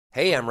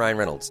Hey, I'm Ryan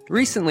Reynolds.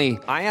 Recently,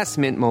 I asked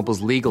Mint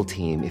Mobile's legal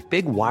team if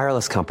big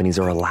wireless companies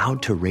are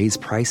allowed to raise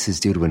prices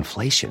due to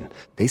inflation.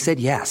 They said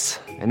yes.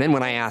 And then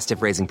when I asked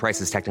if raising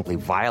prices technically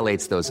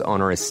violates those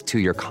onerous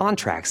two-year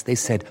contracts, they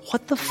said,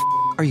 "What the f***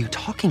 are you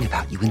talking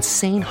about, you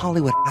insane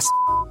Hollywood ass?"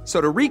 So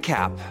to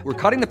recap, we're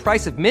cutting the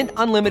price of Mint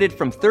Unlimited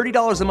from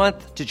 $30 a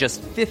month to just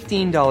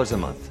 $15 a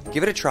month.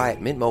 Give it a try at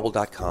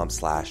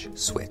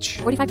mintmobile.com/switch.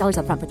 $45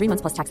 up front for 3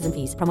 months plus taxes and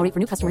fees. Promo rate for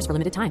new customers for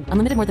limited time.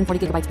 Unlimited more than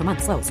 40 gigabytes per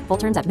month. Slows full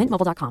terms at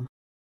mintmobile.com.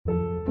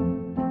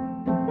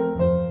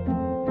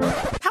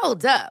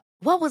 Hold up.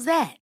 What was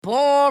that?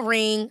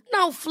 Boring.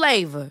 No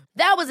flavor.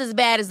 That was as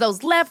bad as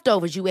those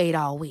leftovers you ate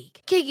all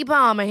week. Keke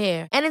Palmer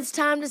here, and it's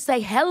time to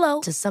say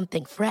hello to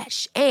something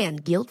fresh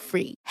and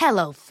guilt-free.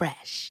 Hello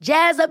Fresh.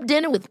 Jazz up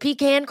dinner with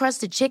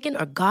pecan-crusted chicken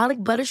or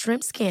garlic butter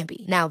shrimp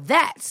scampi. Now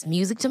that's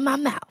music to my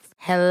mouth.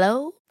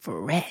 Hello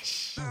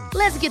Fresh.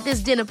 Let's get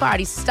this dinner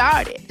party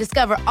started.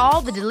 Discover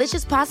all the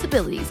delicious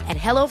possibilities at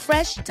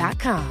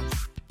hellofresh.com.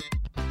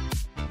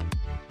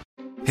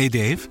 Hey,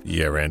 Dave.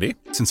 Yeah, Randy.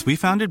 Since we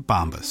founded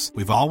Bombas,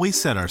 we've always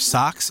said our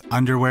socks,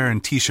 underwear,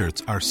 and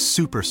T-shirts are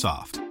super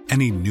soft.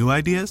 Any new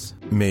ideas?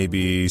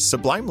 Maybe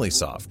sublimely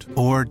soft.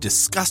 Or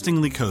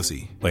disgustingly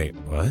cozy. Wait,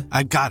 what?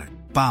 I got it.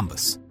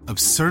 Bombas.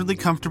 Absurdly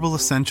comfortable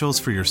essentials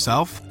for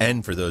yourself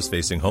and for those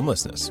facing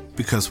homelessness.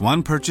 Because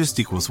one purchased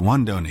equals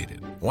one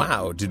donated.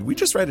 Wow, did we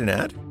just write an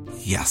ad?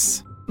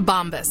 Yes.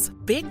 Bombas.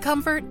 Big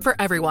comfort for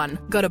everyone.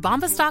 Go to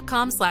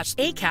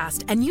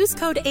bombas.com/ACAST and use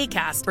code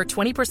ACAST for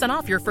 20%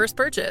 off your first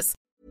purchase.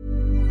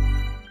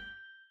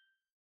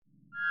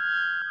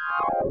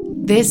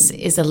 This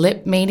is a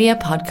Lip Media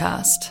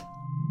podcast.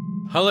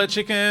 Hello,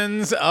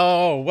 chickens.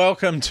 Oh,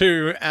 welcome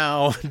to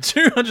our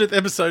 200th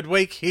episode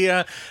week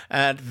here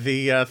at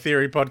the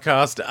Theory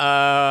Podcast.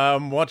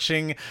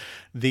 Watching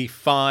The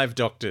Five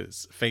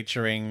Doctors,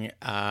 featuring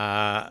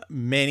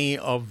many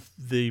of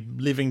the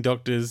living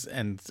doctors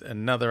and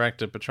another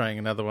actor portraying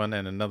another one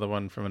and another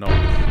one from an old...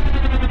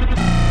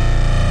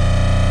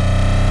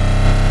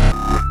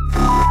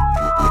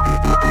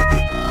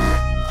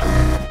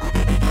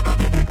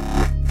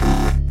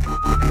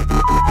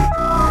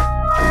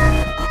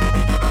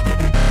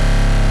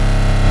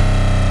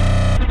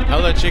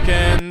 Hello,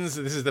 chickens.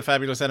 This is the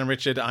fabulous Adam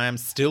Richard. I am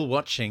still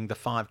watching The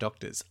Five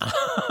Doctors.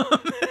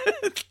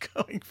 It's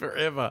going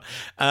forever.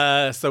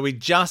 So we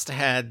just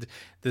had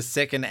the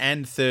second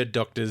and third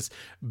Doctors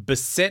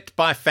beset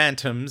by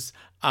phantoms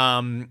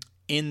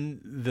in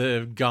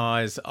the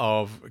guise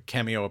of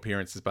cameo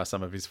appearances by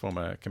some of his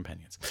former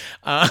companions.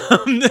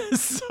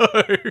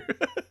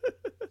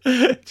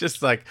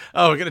 Just like,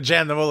 oh, we're going to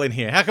jam them all in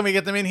here. How can we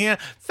get them in here?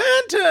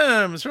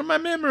 Phantoms from my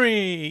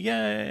memory.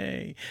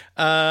 Yay.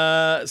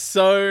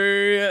 So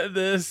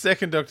the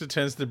second Doctor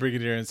turns to the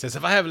Brigadier and says,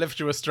 "Have I ever left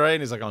you astray?"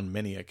 And he's like, "On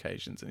many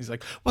occasions." And he's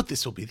like, "Well,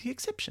 this will be the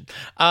exception."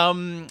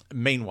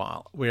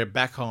 Meanwhile, we're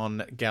back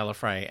on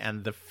Gallifrey,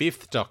 and the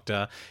fifth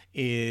Doctor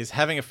is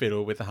having a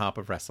fiddle with the harp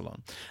of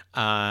Rassilon.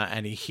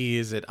 And he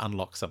hears it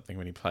unlock something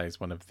when he plays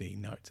one of the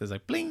notes. It's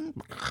like, bling.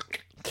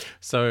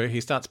 So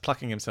he starts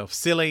plucking himself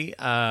silly.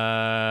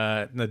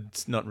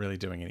 It's not really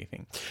doing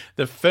anything.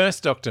 The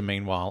first Doctor,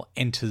 meanwhile,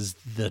 enters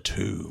the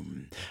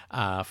tomb,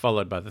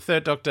 followed by the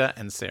third Doctor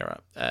and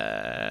Sarah.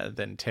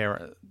 Then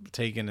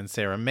Tegan and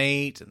Sarah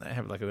meet, and they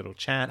have like a little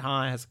chat.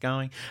 "Hi, how's it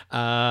going?"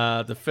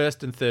 The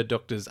first and third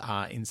Doctors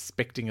are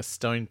inspecting a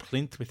stone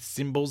plinth with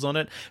symbols on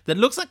it that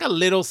looks like a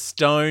little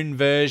stone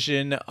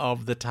version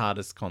of the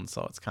TARDIS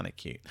console. It's kind of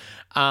cute.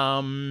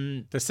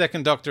 The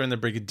second Doctor and the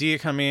Brigadier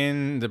come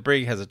in. The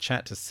Brig has a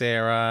chat to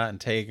Sarah and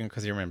Tegan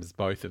because he remembers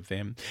both of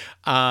them.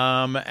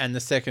 And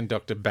the second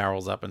Doctor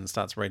barrels up and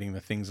starts reading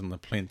the things on the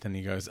plinth, and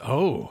he goes,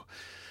 "Oh,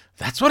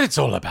 that's what it's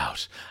all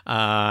about."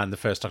 And the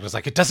first Doctor's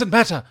like, "It doesn't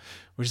matter.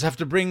 We just have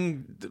to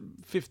bring the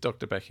fifth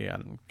Doctor back here." I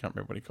can't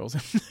remember what he calls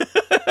him.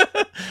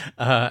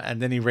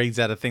 And then he reads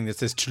out a thing that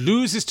says, "To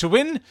lose is to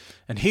win,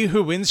 and he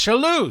who wins shall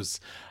lose."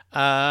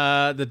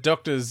 The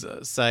Doctors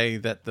say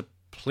that the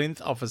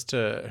plinth offers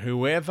to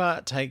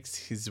whoever takes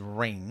his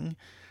ring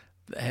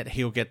that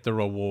he'll get the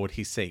reward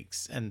he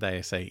seeks, and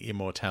they say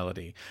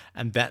immortality.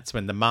 And that's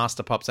when the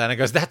Master pops out and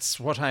goes,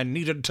 "That's what I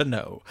needed to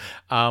know."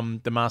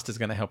 The Master's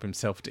going to help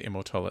himself to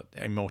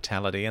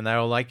immortality, and they're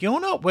all like, "You're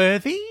not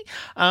worthy."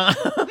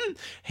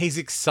 He's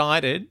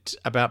excited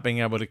about being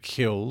able to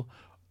kill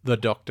the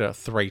Doctor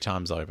 3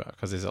 times over,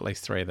 because there's at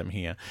least 3 of them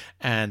here,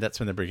 and that's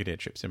when the Brigadier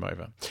trips him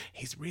over.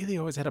 He's really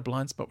always had a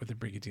blind spot with the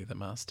Brigadier, the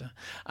Master.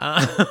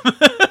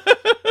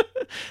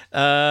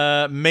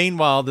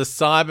 Meanwhile, the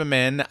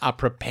Cybermen are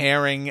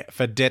preparing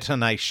for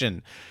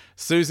detonation.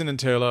 Susan and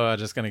Turlough are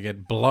just going to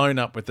get blown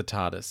up with the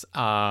TARDIS.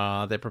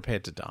 They're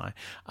prepared to die.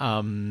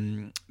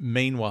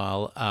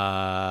 Meanwhile,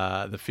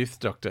 the fifth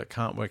Doctor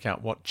can't work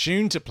out what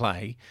tune to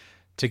play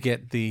to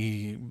get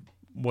the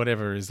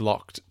whatever is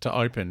locked to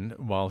open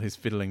while he's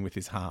fiddling with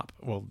his harp.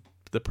 Well,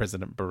 the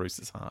President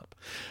Barussa's harp.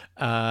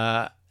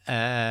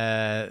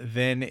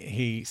 Then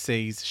he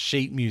sees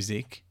sheet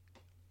music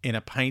in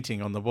a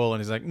painting on the wall,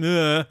 and he's like,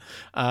 "Nah."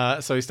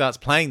 So he starts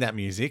playing that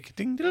music,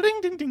 ding, ding,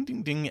 ding, ding, ding,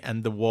 ding, ding,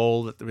 and the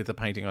wall with the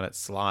painting on it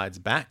slides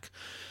back.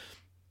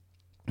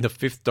 The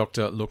Fifth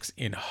Doctor looks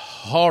in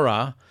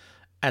horror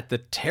at the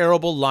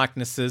terrible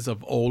likenesses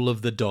of all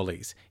of the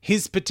dollies.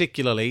 His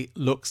particularly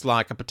looks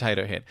like a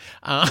potato head.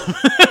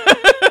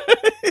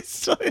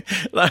 So,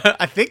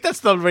 I think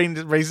that's the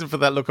reason for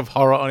that look of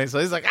horror on his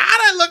face. He's like, I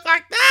don't look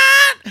like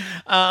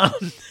that.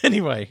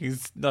 Anyway,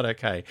 he's not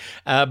okay.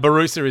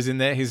 Barusa is in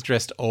there. He's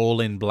dressed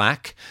all in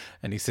black,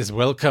 and he says,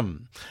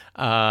 welcome.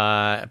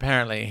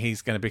 Apparently,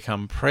 he's going to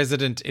become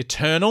President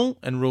Eternal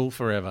and rule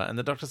forever. And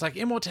the Doctor's like,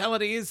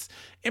 immortality is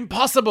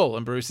impossible.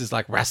 And Bruce is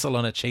like,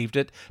 Rassilon achieved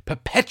it.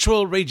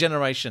 Perpetual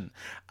regeneration.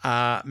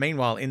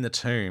 Meanwhile, in the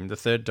tomb, the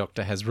Third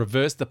Doctor has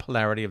reversed the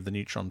polarity of the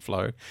neutron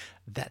flow.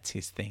 That's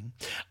his thing.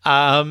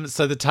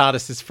 So the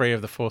TARDIS is free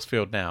of the force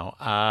field now.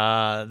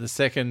 The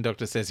Second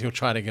Doctor says he'll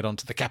try to get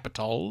onto the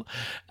Capitol.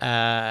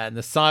 And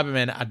the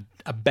Cybermen are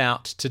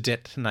about to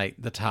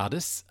detonate the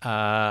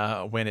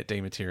TARDIS when it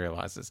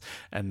dematerializes.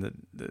 And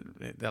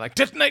they're like,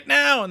 detonate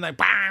now! And they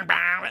bang,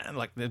 bang, and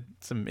like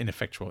some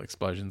ineffectual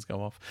explosions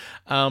go off.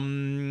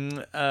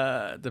 The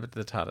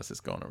TARDIS is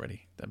gone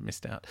already. They've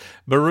missed out.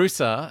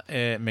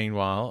 Barusa,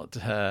 meanwhile,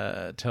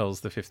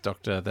 tells the Fifth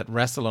Doctor that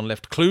Rassilon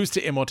left clues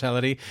to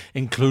immortality,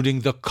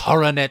 including the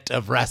coronet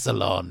of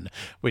Rassilon,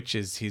 which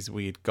is his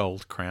weird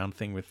gold crown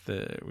thing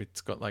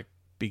it's got like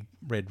big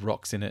red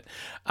rocks in it.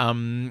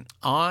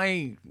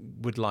 I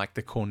would like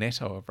the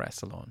cornetto of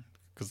Rassilon,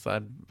 because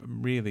I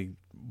really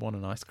want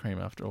an ice cream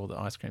after all the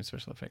ice cream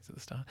special effects at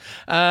the start.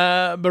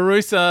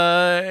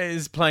 Barusa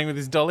is playing with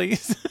his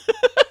dollies.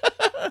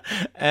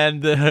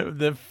 And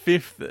the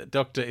Fifth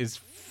Doctor is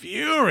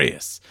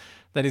furious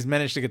that he's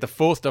managed to get the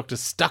Fourth Doctor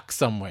stuck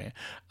somewhere.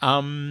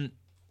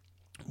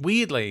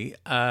 Weirdly,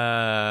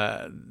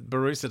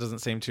 Barusa doesn't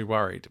seem too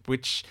worried,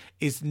 which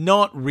is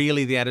not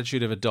really the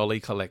attitude of a dolly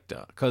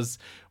collector, because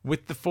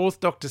with the Fourth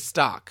Doctor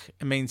stuck,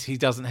 it means he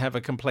doesn't have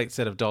a complete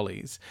set of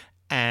dollies.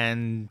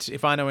 And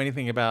if I know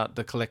anything about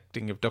the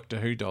collecting of Doctor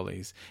Who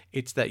dollies,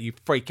 it's that you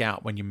freak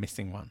out when you're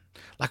missing one.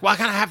 Like, why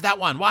can't I have that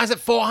one? Why is it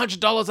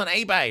 $400 on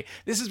eBay?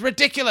 This is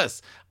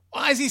ridiculous.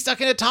 Why is he stuck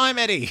in a time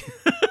eddy?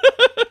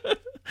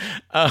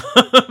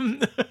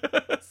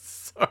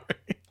 Sorry.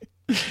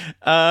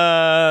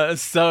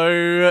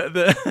 So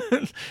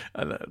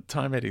the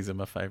Time Eddies are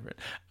my favourite.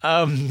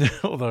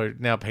 Although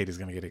now Peter's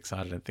going to get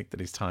excited and think that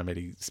his Time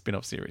Eddy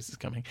spin-off series is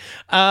coming.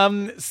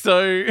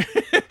 So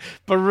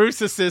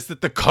Barusa says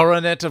that the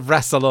coronet of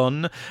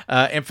Rassilon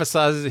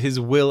emphasises his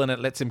will and it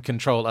lets him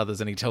control others,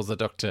 and he tells the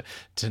Doctor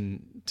to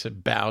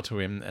bow to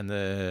him, and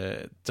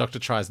the Doctor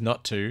tries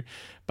not to,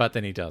 but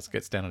then he does,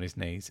 gets down on his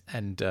knees,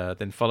 and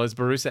then follows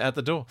Barusa out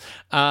the door.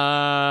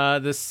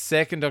 The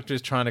Second Doctor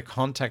is trying to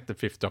contact the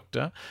Fifth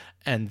Doctor,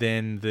 and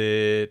then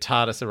the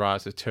TARDIS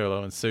arrives with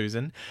Turlough and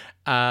Susan.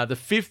 The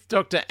Fifth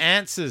Doctor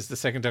answers the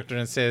Second Doctor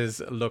and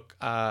says, look,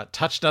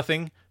 touch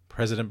nothing.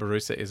 President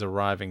Barusa is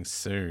arriving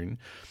soon.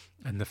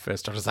 And the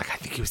First Doctor's like, I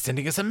think he was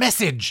sending us a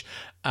message.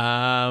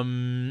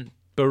 Barusa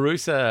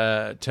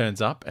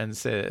turns up and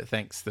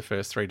thanks the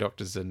first three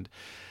Doctors, and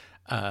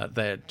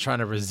they're trying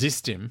to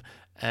resist him.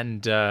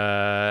 And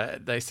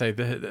they say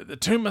the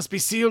tomb must be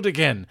sealed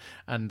again.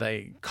 And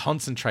they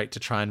concentrate to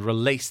try and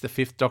release the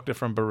Fifth Doctor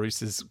from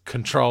Barusa's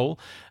control.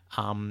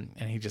 And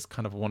he just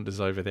kind of wanders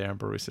over there, and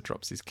Barusa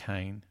drops his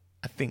cane.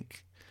 I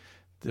think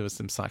there was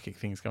some psychic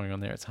things going on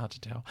there. It's hard to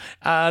tell.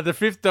 The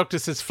Fifth Doctor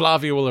says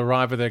Flavia will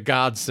arrive with her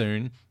guard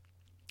soon.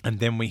 And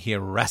then we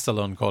hear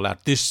Rassilon call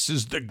out, "This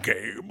is the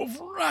game of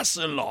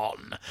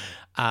Rassilon."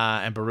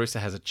 And Barusa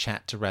has a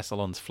chat to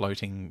Rassilon's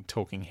floating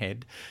talking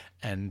head.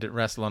 And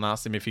Rassilon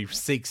asks him if he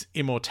seeks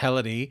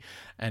immortality.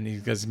 And he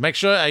goes, "Make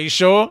sure, are you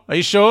sure? Are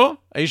you sure?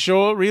 Are you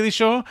sure? Really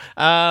sure?"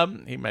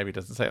 He maybe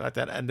doesn't say it like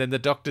that. And then the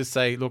Doctors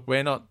say, "Look,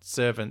 we're not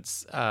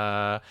servants."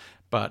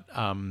 But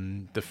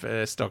the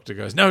First Doctor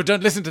goes, "No,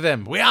 don't listen to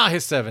them. We are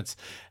his servants.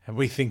 And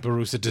we think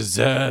Barusa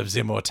deserves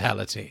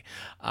immortality."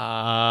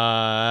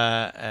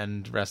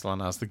 And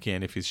Rassilon asks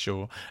again if he's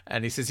sure.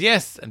 And he says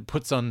yes, and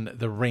puts on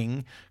the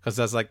ring, because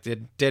there's like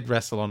dead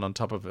Rassilon on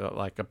top of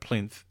like a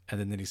plinth, and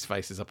then his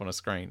face is up on a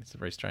screen. It's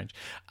very strange.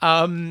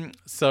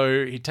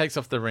 So he takes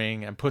off the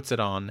ring and puts it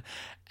on.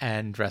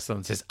 And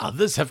Rassilon says,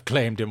 "Others have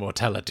claimed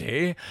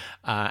immortality."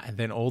 And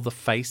then all the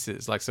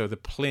faces, like, so the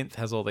plinth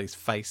has all these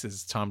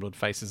faces, Time Lord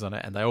faces on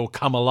it, and they all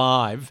come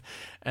alive.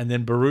 And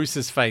then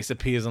Barusa's face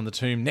appears on the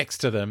tomb next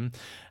to them.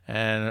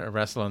 And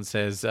Rassilon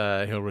says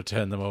he'll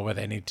return them all where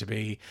they need to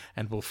be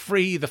and will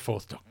free the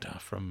Fourth Doctor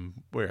from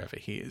wherever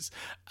he is.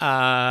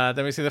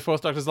 Then we see the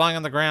Fourth Doctor's lying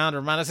on the ground.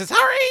 Romana says,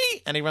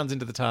 "Hurry!" And he runs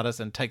into the TARDIS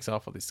and takes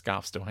off with his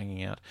scarf still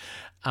hanging out.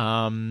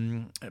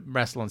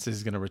 Rassilon says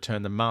he's going to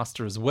return the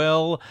Master as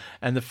well.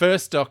 And the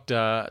First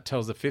Doctor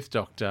tells the Fifth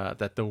Doctor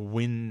that the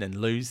win and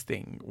lose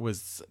thing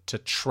was to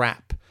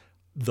trap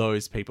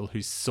those people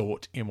who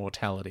sought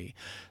immortality.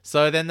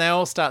 So then they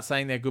all start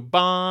saying their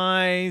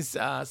goodbyes.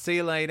 See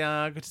you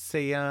later. Good to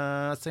see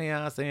ya. See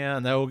ya. See ya.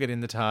 And they all get in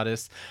the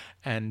TARDIS.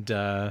 And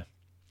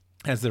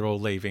as they're all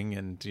leaving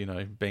and,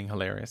 being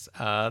hilarious,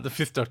 the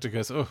Fifth Doctor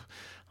goes, "Oh,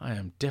 I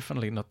am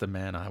definitely not the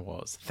man I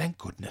was. Thank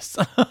goodness."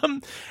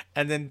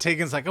 And then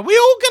Tegan's like, "Are we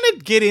all going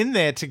to get in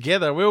there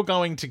together? We're all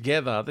going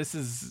together." This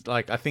is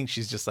like, I think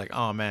she's just like,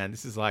 oh man,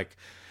 this is like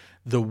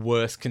the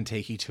worst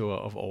Kentucky tour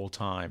of all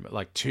time.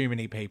 Like too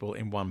many people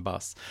in one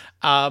bus.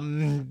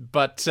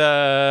 But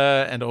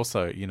and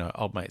also,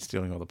 old mate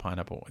stealing all the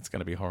pineapple. It's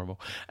going to be horrible.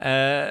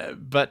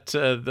 But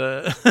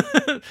the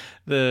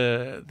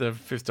the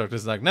Fifth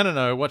Doctor's like,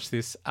 no, watch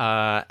this.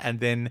 And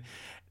then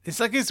it's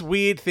like this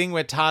weird thing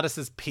where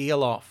TARDISes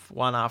peel off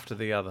one after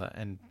the other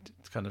and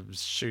kind of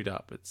shoot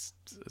up. It's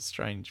a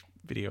strange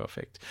video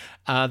effect.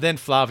 Then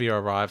Flavia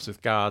arrives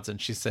with guards and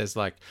she says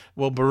like,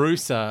 well,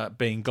 Barusa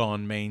being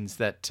gone means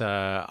that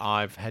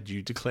I've had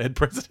you declared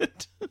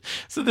president.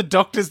 So the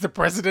Doctor's the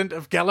president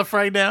of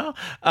Gallifrey now.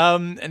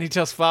 And he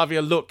tells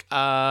Flavia, look,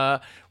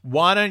 why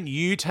don't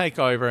you take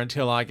over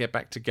until I get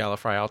back to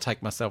Gallifrey? I'll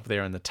take myself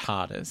there in the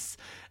TARDIS.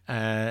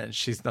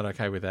 She's not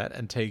okay with that.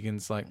 And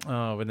Tegan's like,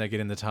 oh, when they get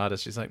in the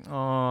TARDIS, she's like,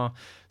 oh,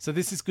 so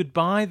this is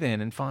goodbye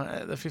then. And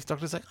the Fifth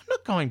Doctor's like, I'm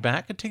not going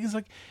back. And Tegan's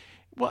like,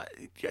 what?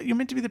 You're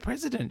meant to be the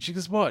president. She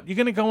goes, what? You're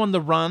going to go on the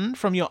run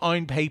from your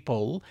own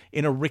people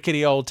in a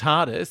rickety old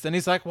TARDIS? And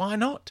he's like, why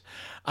not?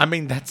 I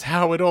mean, that's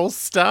how it all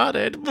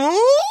started. This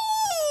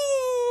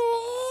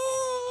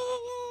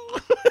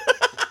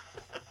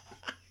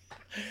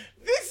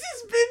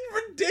has been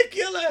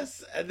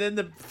ridiculous. And then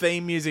the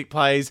theme music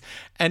plays.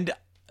 And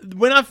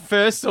when I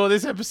first saw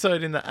this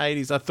episode in the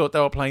 80s, I thought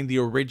they were playing the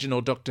original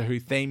Doctor Who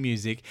theme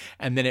music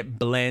and then it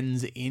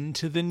blends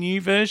into the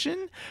new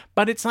version.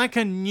 But it's like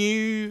a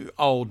new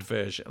old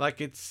version.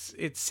 Like it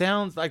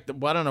sounds like,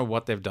 I don't know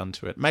what they've done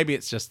to it. Maybe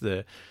it's just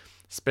the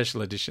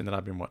special edition that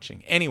I've been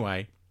watching.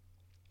 Anyway,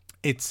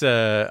 it's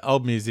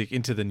old music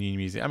into the new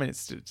music. I mean,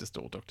 it's just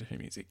all Doctor Who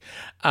music.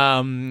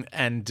 And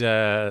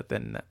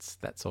then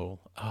that's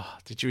all. Oh,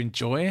 did you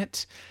enjoy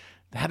it?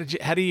 How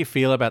do you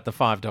feel about the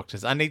Five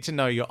Doctors? I need to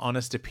know your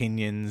honest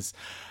opinions.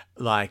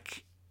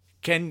 Like,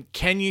 can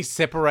you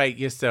separate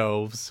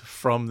yourselves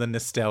from the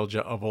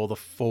nostalgia of all the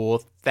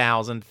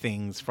 4,000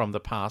 things from the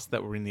past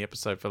that were in the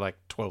episode for like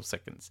 12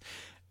 seconds?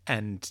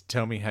 And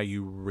tell me how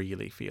you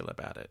really feel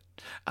about it.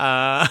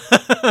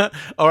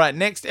 All right,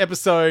 next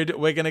episode,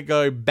 we're going to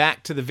go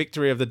back to the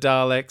Victory of the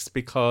Daleks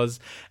because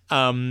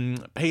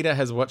Peter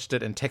has watched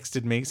it and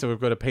texted me, so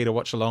we've got a Peter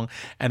watch along.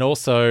 And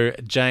also,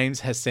 James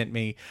has sent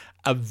me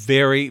a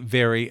very,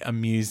 very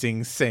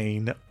amusing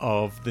scene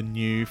of the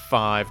new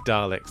 5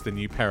 Daleks, the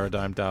new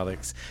Paradigm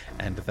Daleks,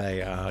 and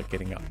they are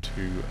getting up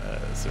to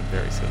some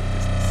very silly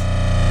business.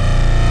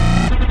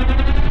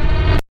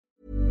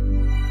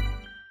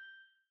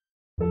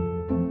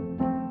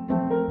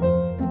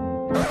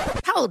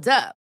 Hold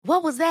up.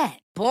 What was that?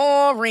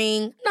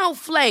 Boring. No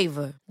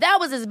flavor. That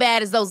was as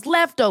bad as those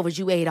leftovers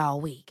you ate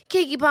all week.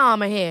 Keke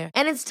Palmer here,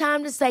 and it's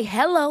time to say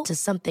hello to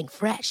something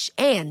fresh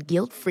and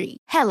guilt-free.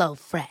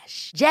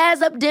 HelloFresh.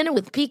 Jazz up dinner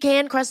with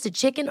pecan-crusted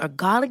chicken or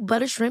garlic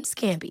butter shrimp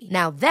scampi.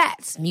 Now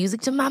that's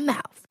music to my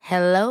mouth.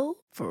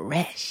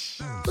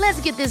 HelloFresh.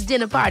 Let's get this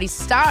dinner party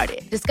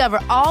started. Discover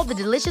all the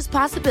delicious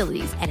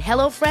possibilities at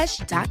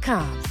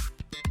HelloFresh.com.